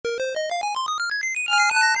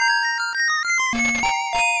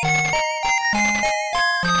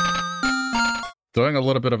doing a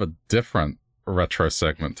little bit of a different retro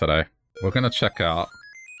segment today. We're gonna check out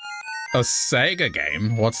a Sega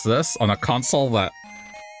game. What's this? On a console that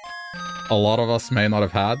a lot of us may not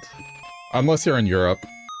have had. Unless you're in Europe.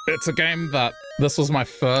 It's a game that... This was my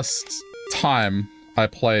first time I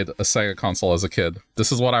played a Sega console as a kid.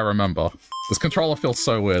 This is what I remember. This controller feels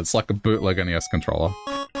so weird. It's like a bootleg NES controller.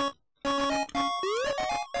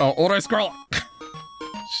 Oh, auto-scroll!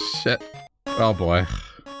 Shit. Oh boy.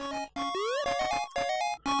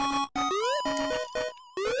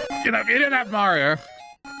 You didn't have Mario.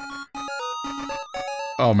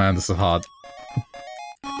 Oh man, this is hard.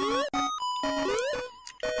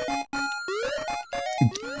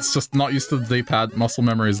 It's just not used to the D-pad. Muscle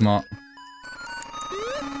memory is not...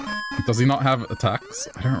 Does he not have attacks?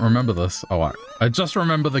 I don't remember this. Oh, I just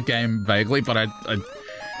remember the game vaguely, but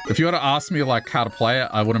if you were to ask me, like, how to play it,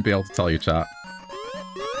 I wouldn't be able to tell you, chat.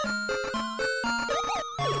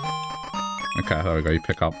 Okay, there we go. You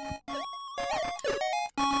pick up.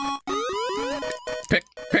 Pick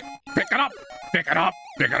it up! Pick it up!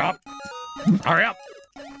 Pick it up! Hurry up!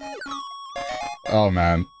 Oh,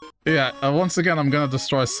 man. Yeah, once again, I'm gonna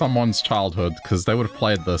destroy someone's childhood, because they would have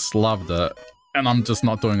played this, loved it, and I'm just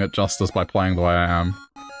not doing it justice by playing the way I am.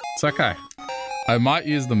 It's okay. I might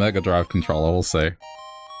use the Mega Drive controller, we'll see.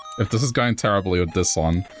 If this is going terribly with this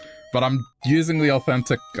one. But I'm using the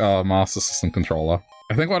authentic Master System controller.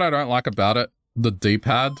 I think what I don't like about it, the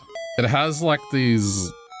D-pad, it has like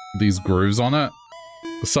these grooves on it.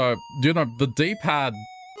 So, you know, the D-pad,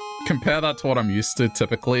 compare that to what I'm used to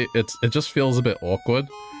typically, it just feels a bit awkward.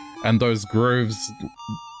 And those grooves,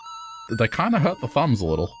 they kind of hurt the thumbs a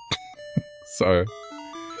little. So,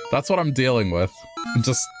 that's what I'm dealing with. I'm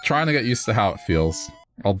just trying to get used to how it feels.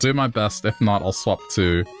 I'll do my best, if not, I'll swap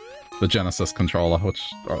to the Genesis controller, which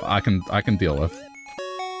I can deal with.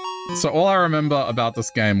 So all I remember about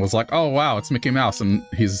this game was like, oh wow, it's Mickey Mouse and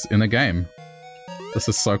he's in a game. This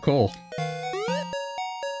is so cool.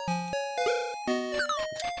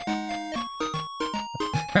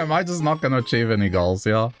 Am I just not gonna achieve any goals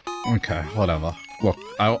here? Okay, whatever. Look,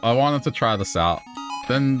 I wanted to try this out.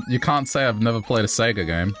 Then you can't say I've never played a Sega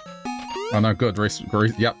game. Oh no, good.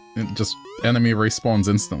 Yep, just enemy respawns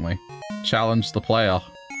instantly. Challenge the player.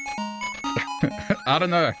 I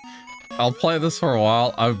don't know. I'll play this for a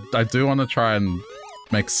while. I do want to try and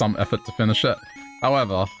make some effort to finish it.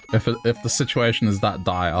 However, if the situation is that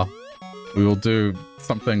dire, we will do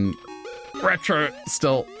something retro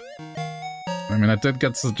still. I mean, I did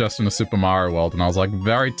get a suggestion of Super Mario World, and I was like,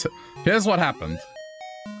 here's what happened.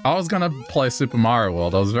 I was gonna play Super Mario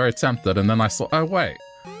World, I was very tempted, and then I saw, oh wait,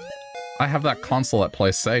 I have that console that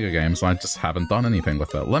plays Sega games, and I just haven't done anything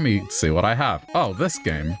with it. Let me see what I have. Oh, this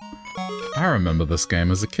game. I remember this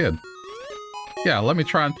game as a kid. Yeah, let me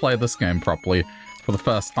try and play this game properly for the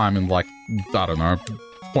first time in, like, I don't know,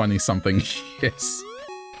 20-something years.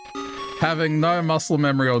 Having no muscle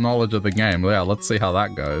memory or knowledge of the game. Yeah, let's see how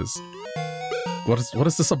that goes. What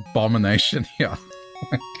is this abomination here?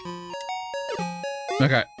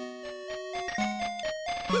 Okay.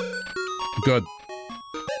 Good.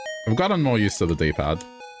 I've gotten more used to the D-pad.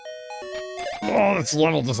 Oh, it's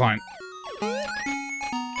level design.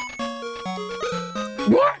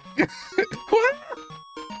 What? What?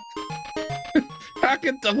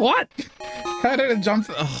 What? How did it jump?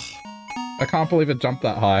 Ugh. I can't believe it jumped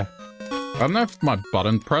that high. I don't know if my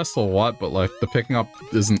button press or what, but like the picking up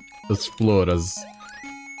isn't as fluid as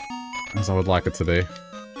I would like it to be.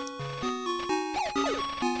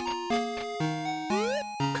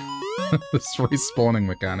 This respawning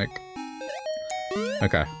mechanic.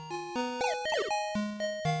 Okay.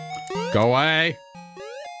 Go away!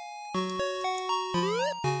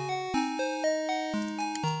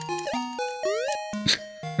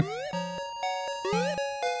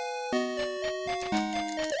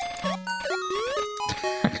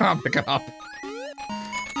 I can't pick it up.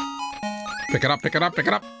 Pick it up, pick it up, pick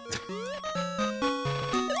it up!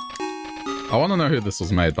 I want to know who this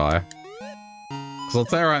was made by. Because I'll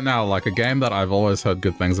tell you right now, like, a game that I've always heard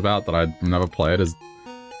good things about that I've never played is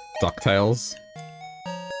DuckTales.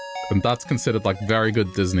 And that's considered, like, very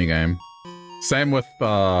good Disney game. Same with,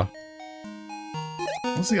 what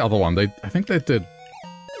was the other one? I think they did...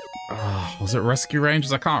 was it Rescue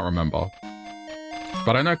Rangers? I can't remember.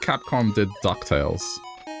 But I know Capcom did DuckTales.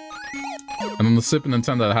 And on the Super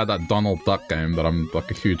Nintendo, they had that Donald Duck game that I'm, like,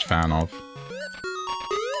 a huge fan of.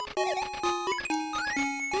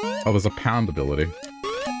 Oh, there's a pound ability.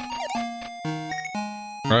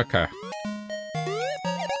 Okay.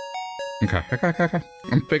 Okay.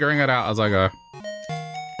 I'm figuring it out as I go.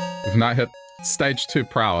 We've not hit stage 2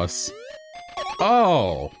 prowess.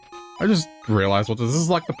 Oh! I just realized what this is. This is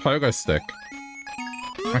like the pogo stick.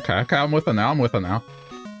 Okay, okay, I'm with her now, I'm with her now.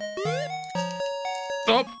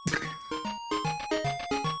 Oh!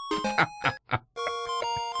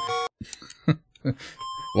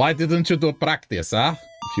 Why didn't you do practice, huh?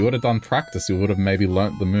 If you would have done practice, you would have maybe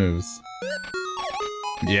learnt the moves.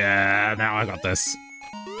 Yeah, now I got this.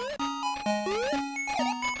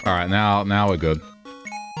 Alright, now we're good.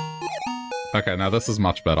 Okay, now this is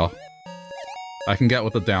much better. I can get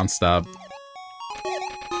with the down stab.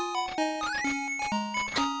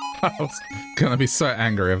 I was gonna be so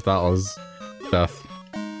angry if that was death.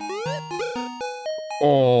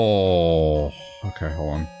 Oh. Okay,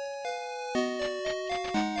 hold on.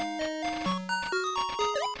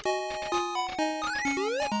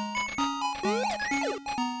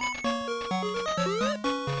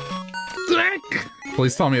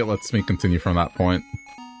 Please tell me it lets me continue from that point.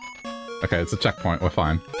 Okay, it's a checkpoint, we're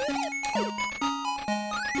fine.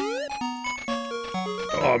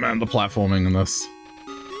 Oh man, the platforming in this.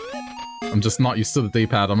 I'm just not used to the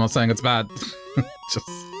D-pad, I'm not saying it's bad. Just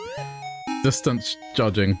distance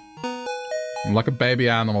judging. I'm like a baby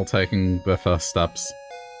animal taking their first steps.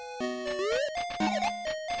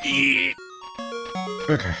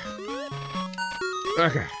 Okay.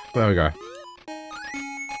 Okay, there we go.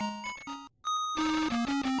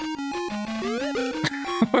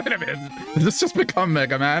 Wait a minute, did this just become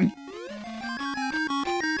Mega Man?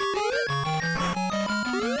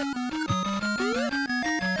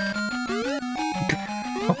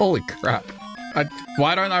 Holy crap.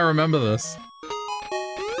 Why don't I remember this?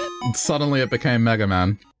 And suddenly it became Mega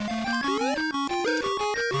Man.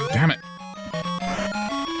 Damn it.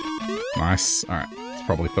 Nice. Alright, it's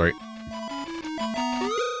probably 3.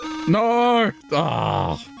 No!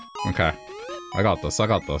 Ah! Oh. Okay. I got this, I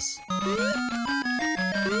got this.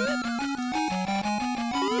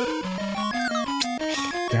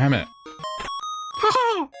 Damn it.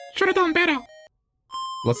 Haha! Should've done better!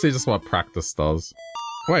 Let's see just what practice does.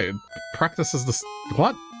 Wait, practice is the...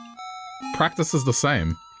 What? Practice is the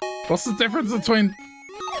same. What's the difference between...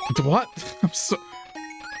 What? I'm so...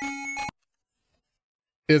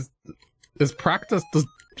 Is practice...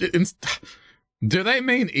 Do they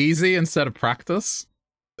mean easy instead of practice?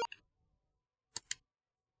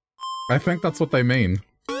 I think that's what they mean.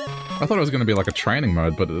 I thought it was going to be like a training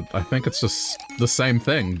mode, but I think it's just the same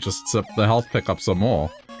thing, just the health pickups are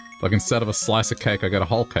more. Like, instead of a slice of cake, I get a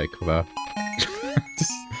whole cake there.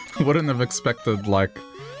 Just wouldn't have expected, like,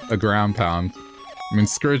 a ground pound. I mean,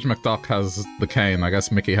 Scrooge McDuck has the cane, I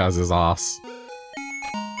guess Mickey has his ass.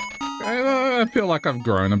 I feel like I've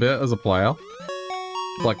grown a bit as a player.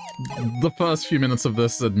 Like, the first few minutes of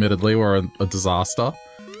this, admittedly, were a disaster.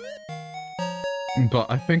 But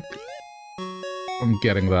I think I'm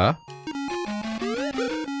getting there.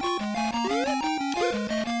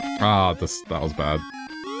 Ah, that was bad.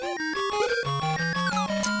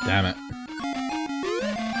 Damn it.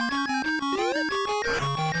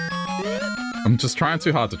 I'm just trying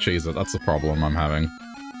too hard to cheese it, that's the problem I'm having.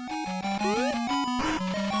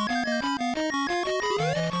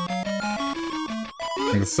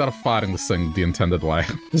 Instead of fighting this thing the intended way,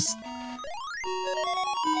 just...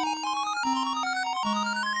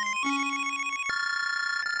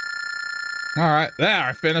 Alright, there,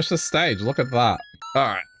 I finished the stage, look at that.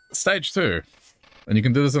 Alright, stage 2. And you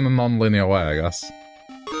can do this in a non-linear way, I guess.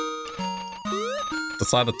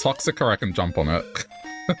 It's either toxic or I can jump on it.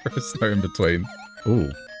 There's no in between. Ooh.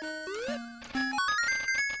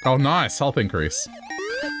 Oh, nice, health increase.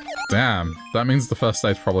 Damn, that means the first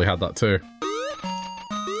stage probably had that too.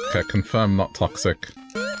 Okay, confirm not toxic.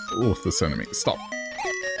 Ooh, this enemy, stop.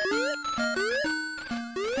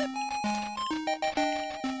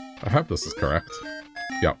 I hope this is correct.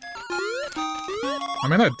 Yep. I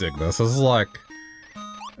mean, I dig this. This is like...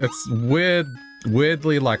 It's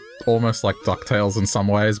weirdly like, almost like DuckTales in some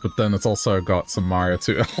ways, but then it's also got some Mario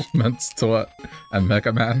 2 elements to it, and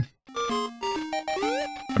Mega Man.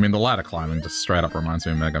 I mean, the ladder climbing just straight up reminds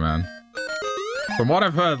me of Mega Man. From what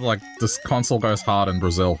I've heard, like, this console goes hard in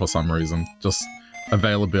Brazil for some reason. Just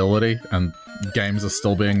availability, and games are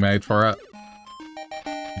still being made for it.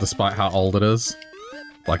 Despite how old it is.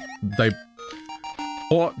 Like, they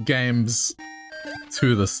port games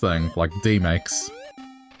to this thing, like D-makes.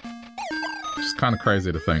 Which is kind of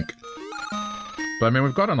crazy to think. But I mean,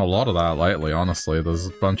 we've gotten a lot of that lately, honestly. There's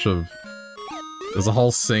a bunch of... There's a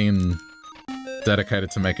whole scene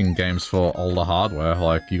dedicated to making games for older hardware.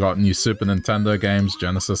 Like, you got new Super Nintendo games,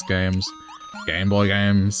 Genesis games, Game Boy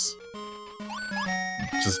games.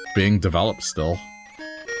 Just being developed still.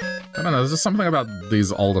 I don't know, there's just something about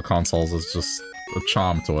these older consoles that's just a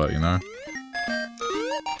charm to it, you know?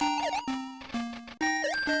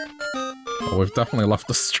 Well, we've definitely left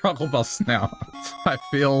the struggle bus now. I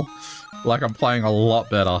feel like I'm playing a lot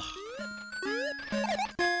better.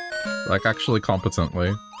 Like, actually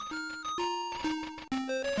competently.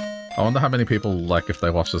 I wonder how many people, like, if they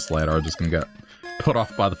watch this later, are just gonna get put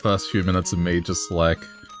off by the first few minutes of me just, like,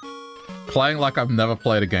 playing like I've never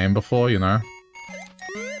played a game before, you know?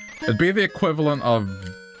 It'd be the equivalent of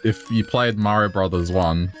if you played Mario Brothers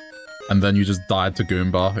 1, and then you just died to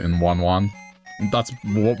Goomba in 1-1. That's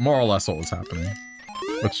more or less what was happening.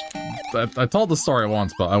 Which, I told the story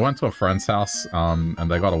once, but I went to a friend's house, and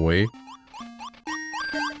they got a Wii.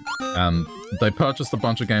 And they purchased a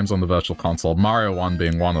bunch of games on the Virtual Console, Mario 1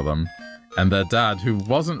 being one of them. And their dad, who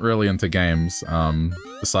wasn't really into games,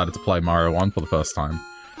 decided to play Mario 1 for the first time.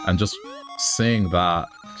 And just seeing that...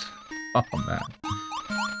 Oh, man.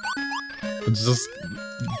 It just...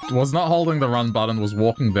 was not holding the run button, was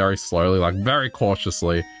walking very slowly, like, very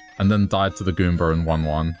cautiously, and then died to the Goomba in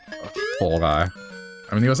 1-1. Poor guy.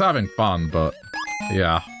 I mean, he was having fun, but...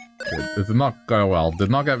 yeah. It did not go well. Did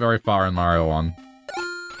not get very far in Mario 1.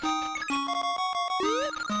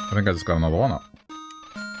 I think I just got another one up.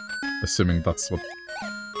 Assuming that's what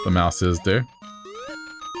the mouses do.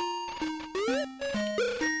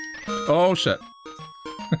 Oh, shit.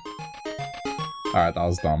 Alright, that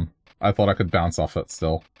was dumb. I thought I could bounce off it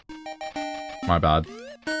still. My bad.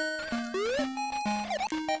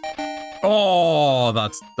 Oh,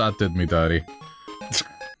 that did me dirty.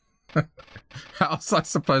 How was I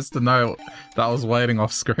supposed to know that was waiting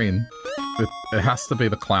off screen? It has to be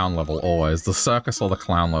the clown level, always. The circus or the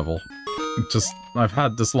clown level. Just, I've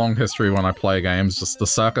had this long history when I play games, just the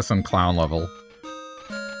circus and clown level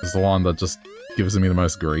is the one that just gives me the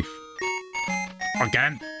most grief.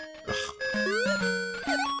 Again! Ugh.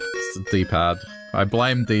 It's the D-pad. I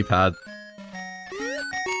blame D-pad.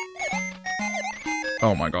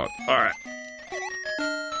 Oh my god. Alright.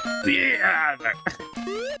 Yeah!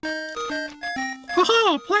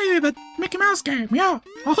 Haha! Play the Mickey Mouse game, yeah!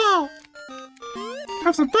 Haha!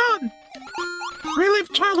 Have some fun!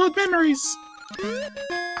 Relive childhood memories!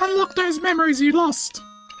 Unlock those memories you lost!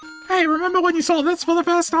 Hey, remember when you saw this for the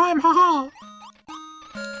first time? Haha!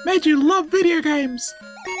 Made you love video games!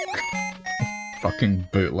 Fucking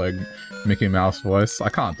bootleg Mickey Mouse voice. I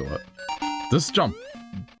can't do it. This jump...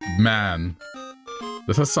 man.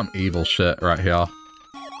 This is some evil shit right here.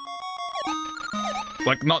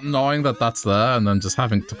 Like, not knowing that that's there and then just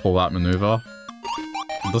having to pull that maneuver.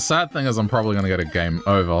 The sad thing is I'm probably gonna get a game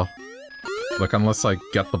over. Like, unless I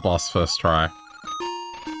get the boss first try.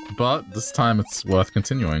 But this time it's worth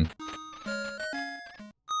continuing.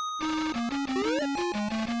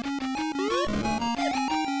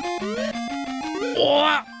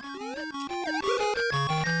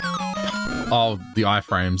 Oh, the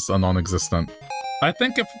iframes are non-existent. I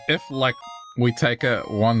think if like, we take it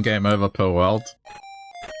one game over per world,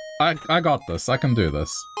 I got this. I can do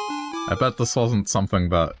this. I bet this wasn't something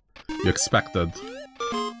that you expected.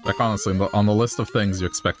 Like, honestly, on the list of things you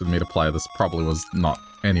expected me to play, this probably was not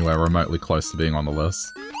anywhere remotely close to being on the list.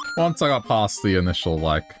 Once I got past the initial,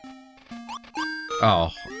 like...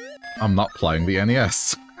 oh, I'm not playing the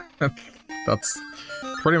NES. That's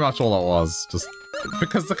pretty much all it was. Just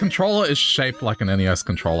because the controller is shaped like an NES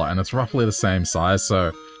controller, and it's roughly the same size,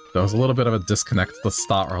 so there was a little bit of a disconnect at the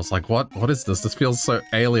start where I was like, what is this? This feels so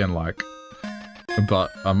alien-like.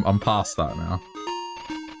 But I'm past that now.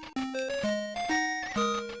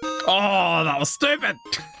 Oh, that was stupid!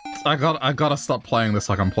 I gotta stop playing this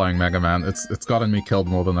like I'm playing Mega Man. It's gotten me killed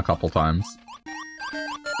more than a couple times.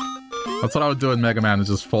 That's what I would do in Mega Man, is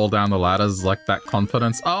just fall down the ladders, like that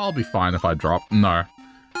confidence. Oh, I'll be fine if I drop. No.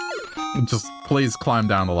 Just please climb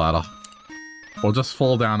down the ladder. Or just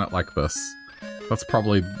fall down it like this. That's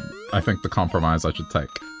probably, I think, the compromise I should take.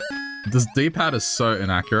 This D-pad is so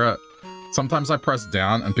inaccurate. Sometimes I press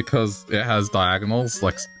down, and because it has diagonals,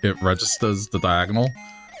 like, it registers the diagonal.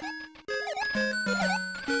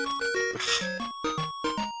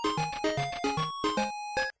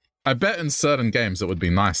 I bet in certain games it would be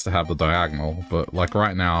nice to have the diagonal, but, like,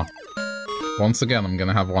 right now, once again, I'm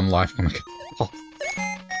gonna have one life when I get off.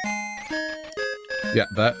 Yeah,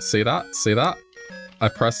 that, see that? See that? I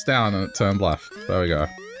pressed down and it turned left. There we go.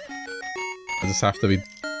 I just have to be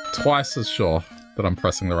twice as sure that I'm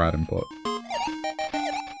pressing the right input.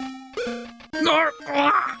 No!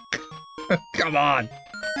 Come on!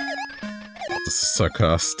 This is so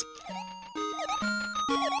cursed.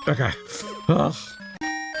 Okay. Ugh.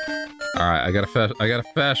 Alright, I get a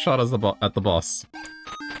fair shot as at the boss.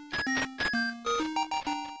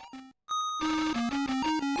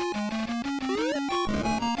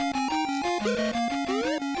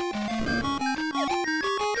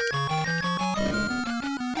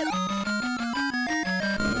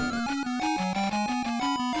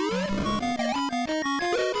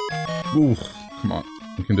 Ooh, come on.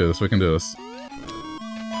 We can do this, we can do this.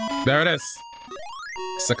 There it is!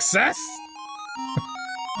 Success!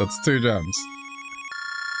 That's 2 gems.